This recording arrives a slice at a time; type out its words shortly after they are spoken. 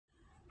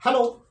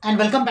Hello and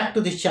welcome back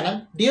to this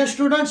channel. Dear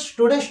students,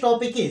 today's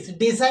topic is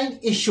design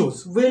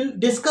issues. We'll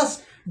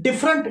discuss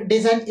different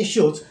design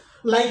issues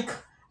like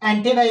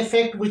antenna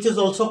effect, which is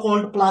also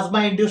called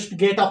plasma induced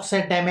gate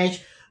oxide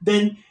damage,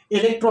 then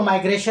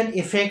electromigration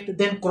effect,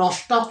 then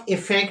crosstalk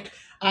effect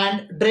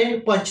and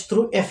drain punch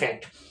through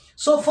effect.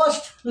 So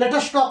first let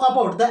us talk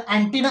about the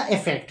antenna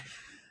effect.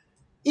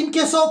 In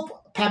case of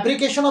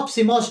fabrication of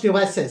CMOS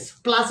devices,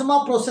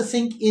 plasma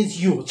processing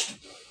is used.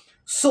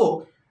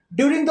 So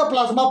during the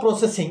plasma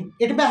processing,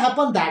 it may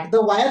happen that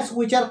the wires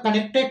which are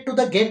connected to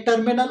the gate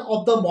terminal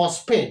of the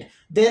MOSFET,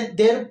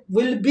 there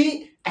will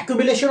be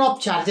accumulation of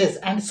charges,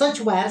 and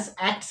such wires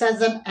acts as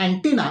an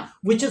antenna,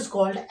 which is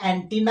called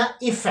antenna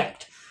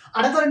effect.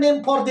 Another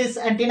name for this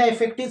antenna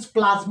effect is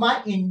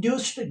plasma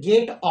induced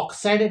gate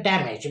oxide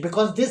damage,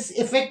 because this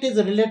effect is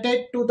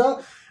related to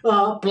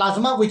the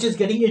plasma which is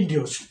getting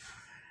induced.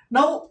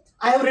 Now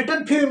I have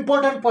written few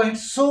important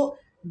points. So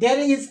there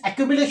is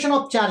accumulation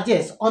of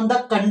charges on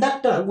the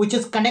conductor which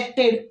is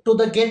connected to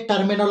the gate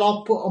terminal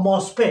of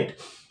MOSFET.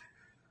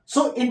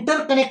 So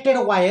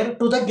interconnected wire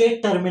to the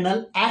gate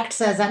terminal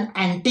acts as an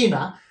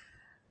antenna.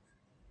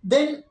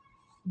 Then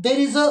there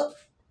is a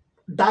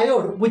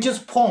diode which is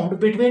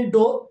formed between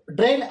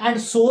drain and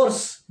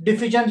source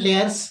diffusion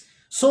layers.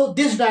 So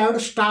this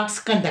diode starts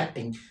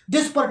conducting.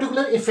 This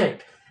particular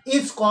effect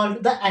is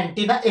called the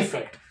antenna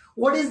effect.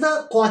 What is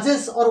the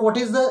causes or what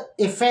is the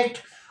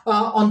effect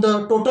on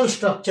the total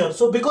structure?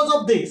 So because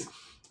of this,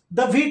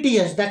 the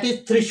VTS, that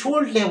is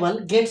threshold level,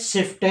 gets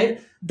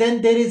shifted.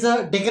 Then there is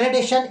a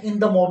degradation in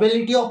the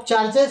mobility of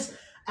charges,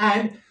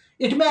 and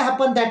it may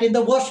happen that in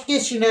the worst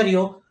case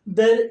scenario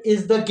there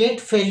is the gate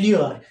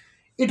failure.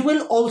 It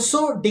will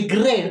also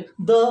degrade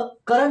the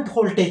current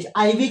voltage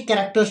IV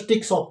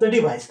characteristics of the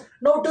device.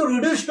 Now to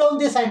reduce down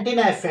this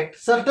antenna effect,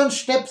 certain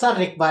steps are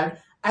required.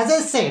 As I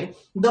said,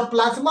 the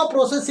plasma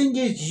processing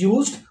is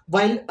used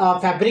while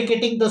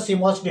fabricating the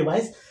CMOS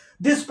device.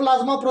 This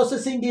plasma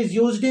processing is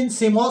used in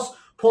CMOS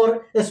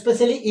for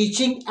especially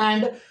etching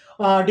and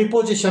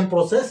deposition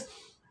process.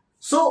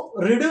 So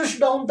reduce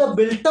down the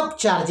built up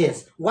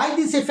charges. Why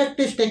this effect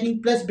is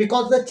taking place?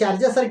 Because the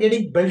charges are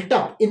getting built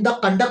up in the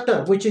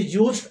conductor which is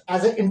used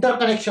as an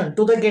interconnection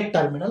to the gate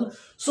terminal.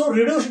 So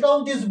reduce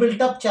down these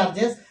built up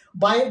charges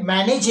by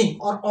managing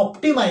or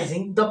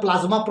optimizing the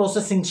plasma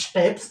processing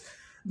steps.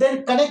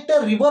 Then connect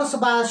a reverse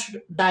biased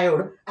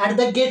diode at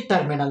the gate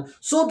terminal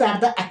so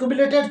that the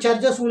accumulated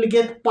charges will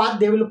get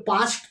passed, they will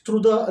pass through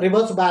the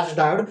reverse biased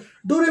diode.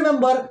 Do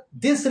remember,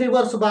 this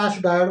reverse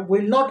biased diode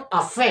will not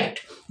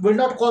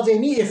cause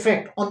any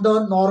effect on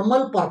the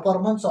normal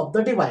performance of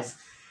the device.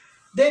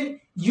 Then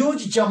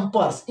use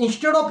jumpers.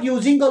 Instead of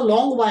using a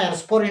long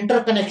wires for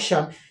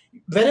interconnection,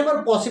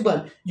 wherever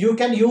possible, you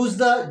can use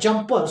the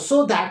jumper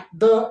so that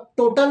the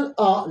total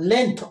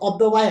length of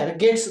the wire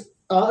gets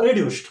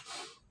reduced.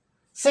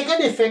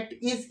 Second effect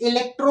is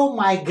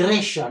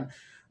electromigration.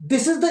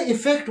 This is the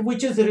effect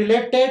which is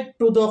related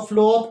to the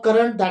flow of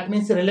current, that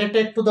means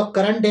related to the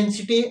current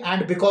density,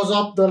 and because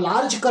of the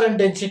large current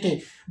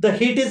density, the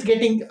heat is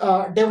getting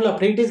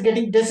developed, heat is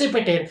getting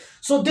dissipated.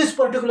 So this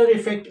particular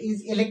effect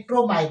is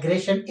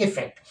electromigration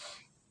effect.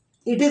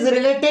 It is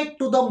related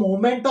to the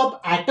movement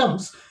of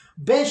atoms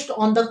based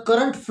on the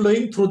current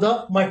flowing through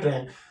the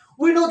material.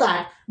 We know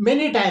that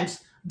many times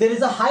there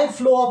is a high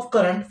flow of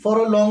current for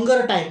a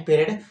longer time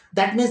period.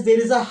 That means there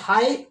is a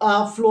high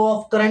flow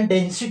of current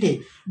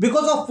density,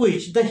 because of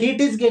which the heat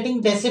is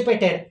getting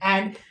dissipated,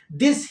 and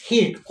this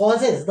heat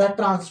causes the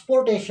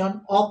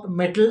transportation of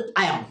metal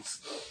ions.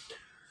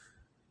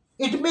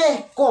 It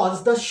may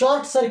cause the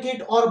short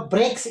circuit or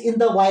breaks in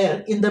the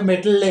wire in the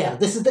metal layer.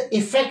 This is the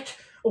effect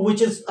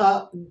which is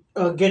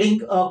getting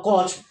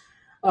caused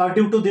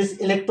due to this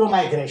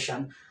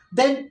electromigration.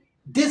 Then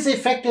this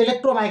effect,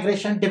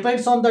 electromigration,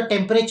 depends on the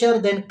temperature,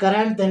 then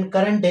current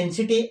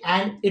density,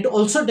 and it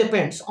also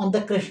depends on the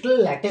crystal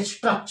lattice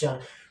structure.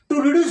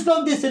 To reduce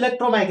down this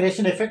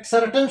electromigration effect,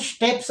 certain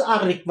steps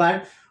are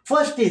required.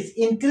 First is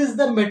increase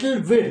the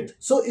metal width.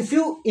 So if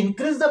you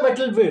increase the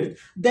metal width,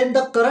 then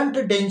the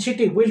current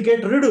density will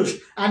get reduced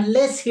and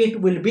less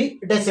heat will be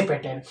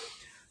dissipated.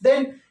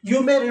 Then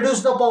you may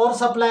reduce the power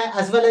supply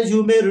as well as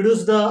you may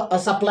reduce the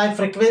supply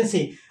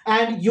frequency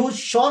and use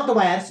short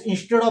wires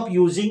instead of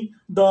using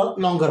the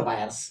longer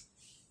wires.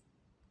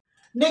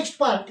 Next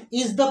part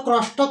is the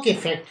crosstalk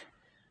effect.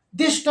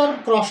 This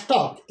term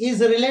crosstalk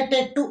is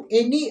related to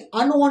any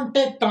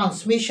unwanted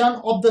transmission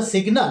of the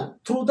signal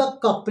through the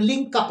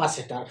coupling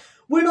capacitor.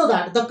 We know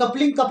that the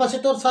coupling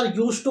capacitors are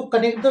used to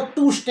connect the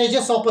two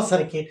stages of a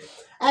circuit.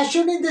 As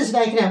shown in this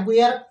diagram,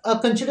 we are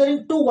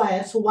considering two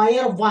wires.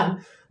 Wire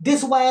 1,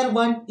 this wire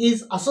 1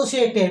 is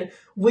associated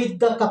with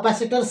the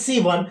capacitor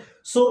C1.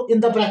 So in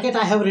the bracket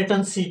I have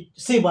written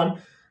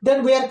C1.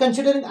 Then we are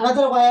considering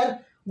another wire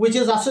which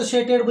is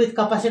associated with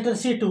capacitor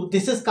C2.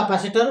 This is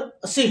capacitor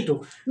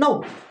C2.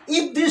 Now,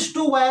 if these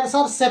two wires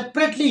are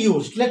separately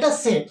used, let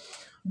us say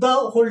the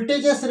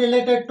voltages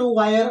related to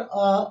wire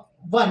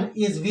 1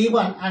 is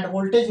V1 and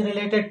voltage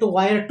related to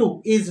wire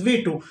 2 is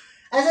V2.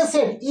 As I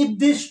said, if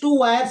these two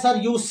wires are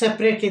used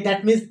separately,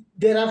 that means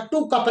there are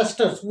two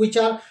capacitors which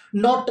are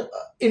not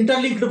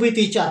interlinked with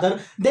each other,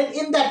 then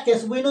in that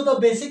case we know the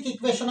basic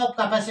equation of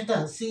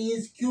capacitance. C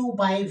is Q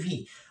by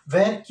V,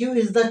 where Q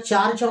is the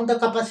charge on the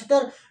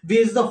capacitor, V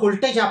is the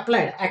voltage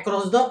applied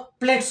across the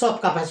plates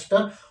of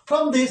capacitor.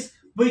 From this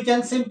we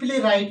can simply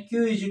write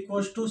Q is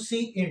equals to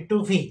C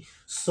into V.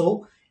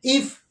 So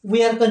if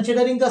we are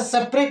considering the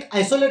separate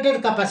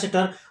isolated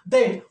capacitor,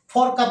 then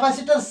for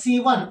capacitor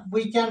C1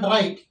 we can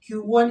write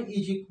Q1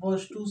 is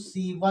equals to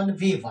C1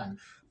 V1.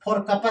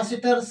 For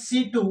capacitor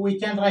C2 we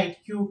can write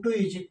Q2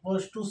 is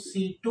equals to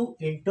C2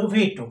 into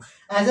V2.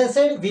 As I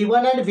said,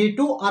 V1 and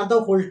V2 are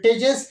the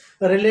voltages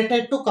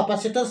related to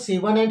capacitor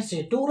C1 and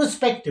C2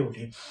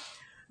 respectively.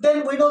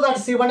 Then we know that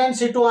C1 and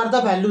C2 are the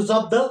values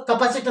of the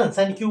capacitance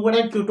and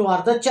Q1 and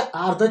Q2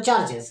 are the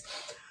charges.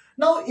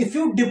 Now, if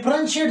you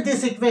differentiate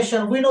this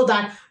equation, we know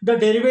that the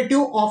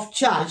derivative of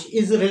charge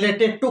is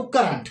related to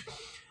current.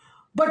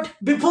 But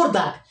before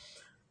that,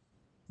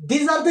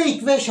 these are the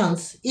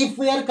equations if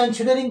we are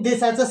considering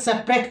this as a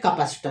separate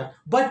capacitor.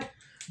 But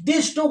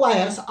these two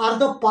wires are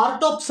the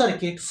part of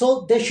circuit,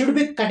 so they should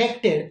be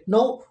connected.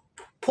 Now,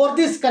 for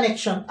this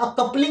connection, a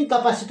coupling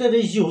capacitor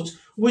is used,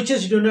 which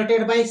is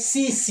denoted by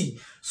CC.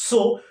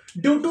 So,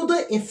 due to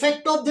the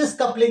effect of this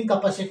coupling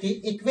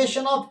capacity,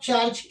 equation of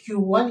charge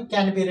Q1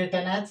 can be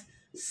written as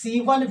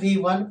C1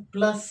 V1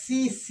 plus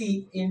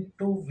CC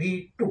into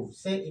V2.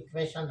 Say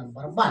equation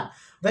number 1.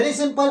 Very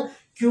simple.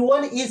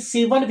 Q1 is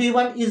C1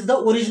 V1 is the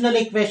original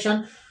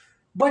equation,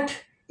 but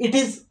it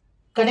is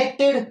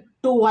connected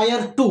to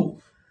wire 2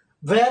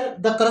 where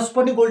the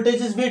corresponding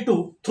voltage is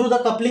V2 through the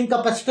coupling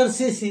capacitor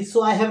CC.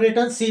 So I have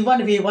written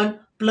C1 V1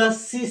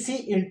 plus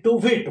CC into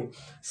V2.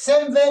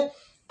 Same way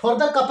for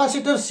the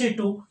capacitor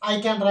C2, I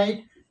can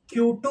write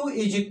Q2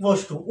 is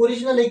equals to,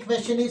 original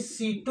equation is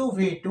C2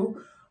 V2,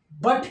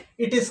 but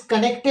it is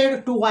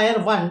connected to wire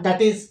 1,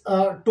 that is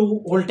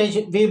to voltage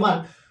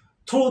V1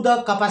 through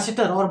the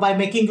capacitor or by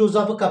making use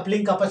of a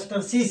coupling capacitor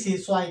CC.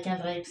 So I can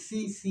write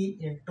CC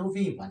into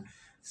V1.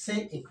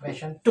 Say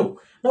equation 2.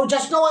 Now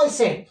just now I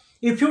said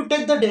if you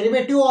take the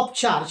derivative of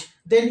charge,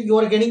 then you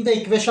are getting the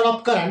equation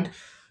of current.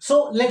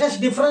 So let us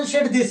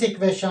differentiate this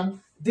equation.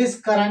 This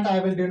current I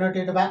will denote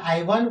it by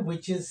I1,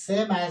 which is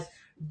same as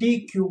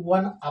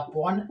dQ1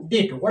 upon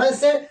D2. What I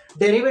said,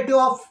 derivative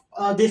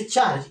of this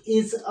charge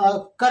is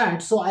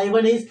current. So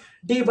I1 is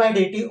d by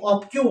dt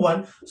of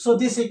Q1. So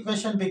this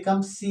equation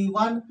becomes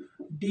C1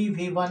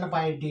 dV1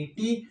 by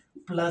dt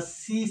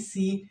plus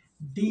CC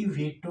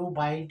dV2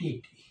 by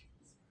dt.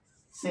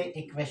 Say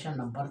equation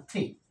number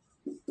 3.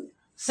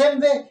 Same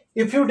way,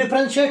 if you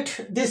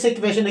differentiate this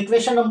equation,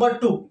 equation number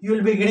 2, you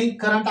will be getting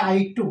current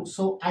I2.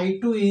 So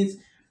I2 is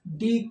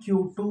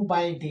dQ2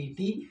 by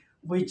dt,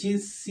 which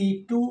is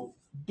C2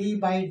 d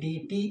by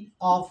dt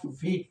of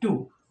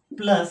V2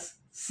 plus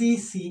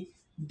CC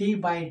d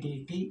by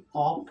dt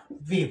of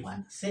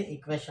V1. Say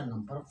equation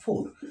number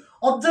 4.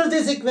 Observe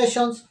these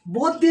equations.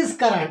 Both these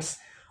currents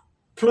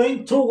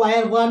flowing through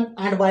wire 1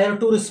 and wire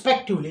 2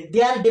 respectively,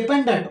 they are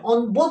dependent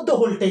on both the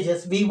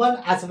voltages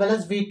V1 as well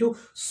as V2.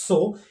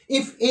 So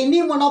if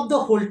any one of the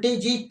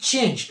voltage is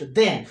changed,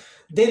 then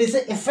there is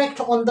an effect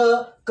on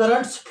the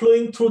currents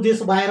flowing through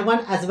this wire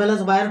 1 as well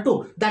as wire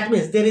 2. That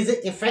means there is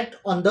an effect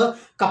on the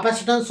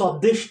capacitance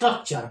of this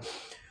structure.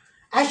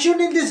 As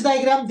shown in this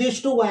diagram,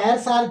 these two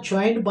wires are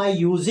joined by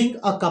using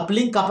a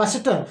coupling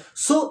capacitor.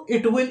 So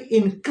it will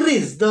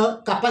increase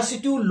the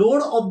capacitive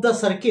load of the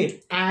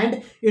circuit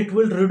and it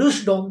will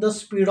reduce down the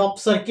speed of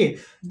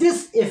circuit.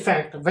 This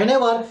effect,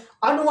 whenever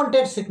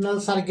unwanted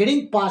signals are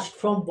getting passed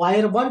from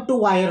wire 1 to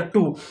wire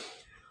 2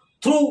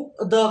 through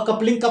the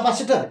coupling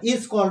capacitor,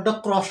 is called the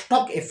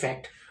crosstalk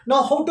effect.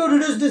 Now, how to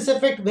reduce this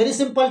effect? Very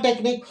simple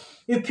technique.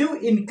 If you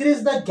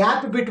increase the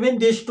gap between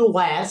these two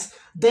wires,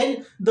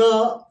 then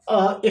the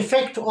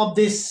effect of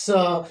this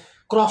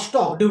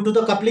crosstalk due to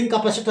the coupling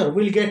capacitor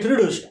will get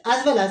reduced,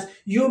 as well as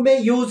you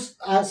may use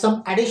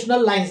some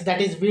additional lines,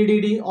 that is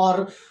VDD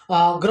or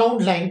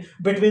ground line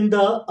between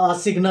the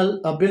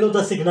signal below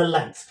the signal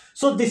lines.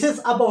 So this is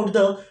about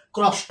the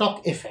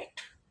crosstalk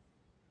effect.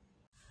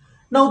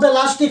 Now the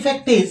last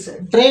effect is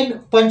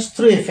drain punch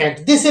through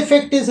effect. This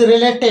effect is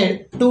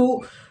related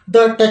to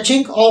the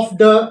touching of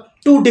the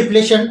two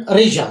depletion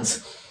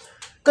regions.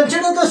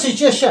 Consider the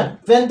situation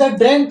when the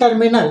drain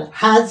terminal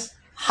has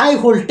high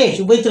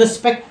voltage with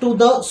respect to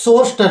the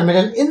source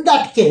terminal. In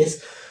that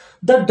case,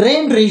 the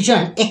drain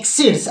region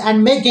exceeds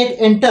and may get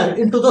enter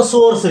into the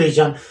source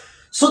region.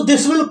 So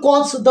this will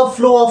cause the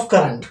flow of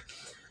current.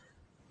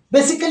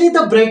 Basically,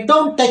 the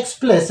breakdown takes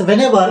place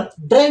whenever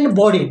drain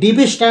body,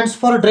 DB stands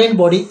for drain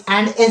body,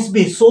 and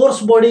SB,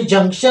 source body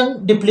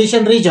junction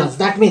depletion regions.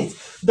 That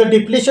means the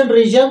depletion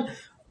region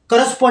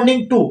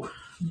corresponding to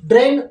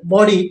drain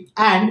body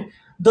and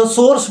the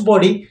source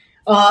body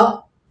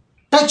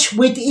touch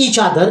with each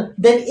other.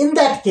 Then in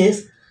that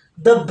case,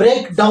 the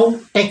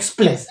breakdown takes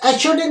place.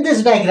 As shown in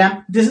this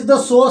diagram, this is the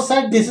source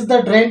side, this is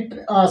the drain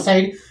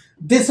side.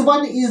 This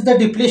one is the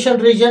depletion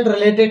region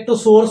related to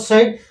source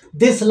side.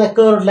 This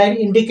curved line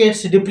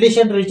indicates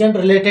depletion region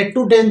related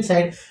to den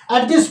side.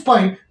 At this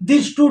point,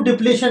 these two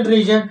depletion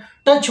region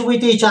touch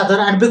with each other,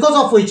 and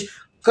because of which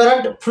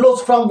current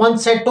flows from one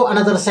side to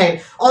another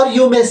side, or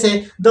you may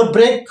say the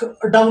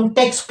breakdown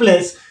takes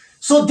place.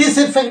 So this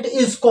effect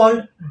is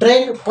called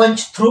drain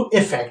punch through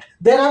effect.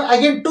 There are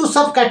again two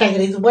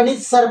subcategories. One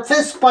is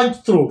surface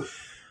punch through.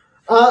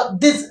 In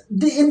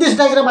this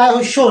diagram I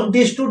have shown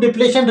these two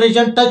depletion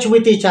region touch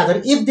with each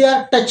other. If they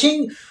are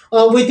touching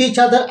with each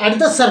other at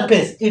the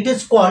surface, it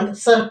is called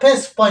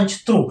surface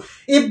punch through.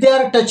 If they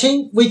are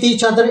touching with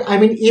each other, I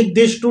mean if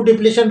these two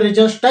depletion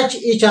regions touch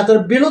each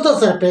other below the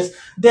surface,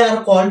 they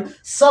are called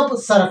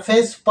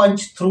subsurface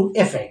punch through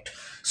effect.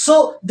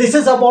 So this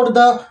is about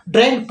the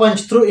drain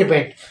punch through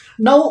effect.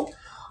 Now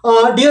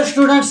dear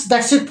students,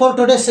 that's it for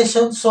today's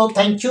session. So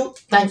thank you.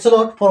 Thanks a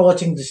lot for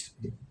watching this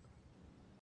video.